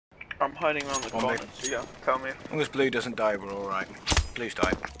I'm hiding around the corner. So yeah, tell me. As long as blue doesn't die, we're alright. Blue's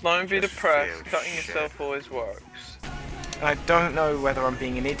died. Don't be Just depressed. feel Cutting shit. yourself always works. And I don't know whether I'm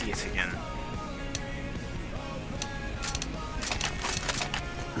being an idiot again.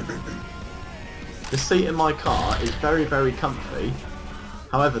 The seat in my car is very, very comfy.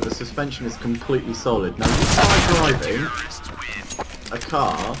 However, the suspension is completely solid. Now, you try driving a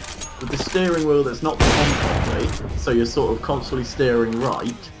car with the steering wheel that's not put on properly, so you're sort of constantly steering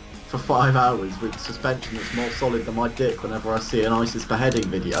right for 5 hours with suspension that's more solid than my dick whenever I see an ISIS beheading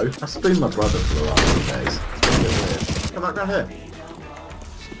video. I spooned my brother for the last few days. It's a bit weird. Come back round here.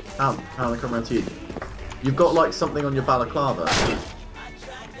 How come round to you? You've got like something on your balaclava. How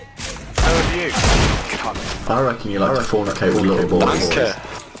have you? Cunt. I reckon you like to fornicate with little boys.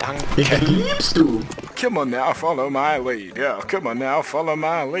 Danke. Come on now, follow my lead. Yeah, come on now, follow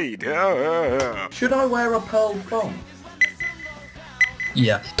my lead. Yeah. Should I wear a pearl thong?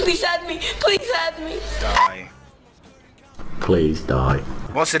 Yeah. Please add me! Please add me! Die. Please die.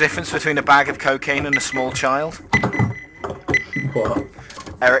 What's the difference between a bag of cocaine and a small child? What?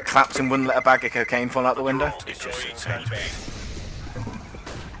 Eric Clapton wouldn't let a bag of cocaine fall out the window. It's just insane.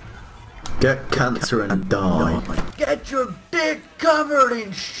 Get cancer and die. Get your dick covered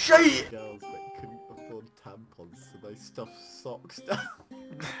in shit! Girls that couldn't afford tampons, so they stuffed socks down.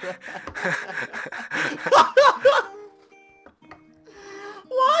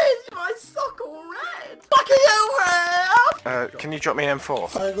 Why is my sock all red? Fuck you, red! Can you drop me an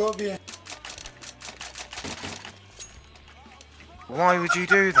M4? I love you. Why would you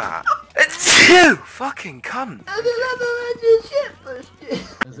do that? It's you! Fucking cunt!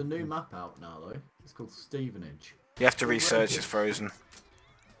 There's a new map out now though. It's called Stevenage. You have to research it's frozen.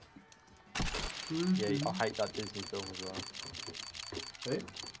 Yeah, I hate that Disney film as well.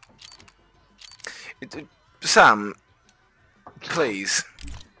 Who? Sam, please,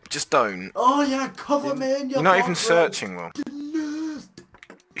 just don't. Oh yeah, cover me in your You're not even background. searching, Will.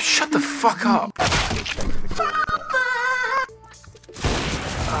 Shut the fuck up!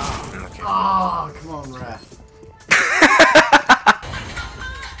 Ah, come on, ref.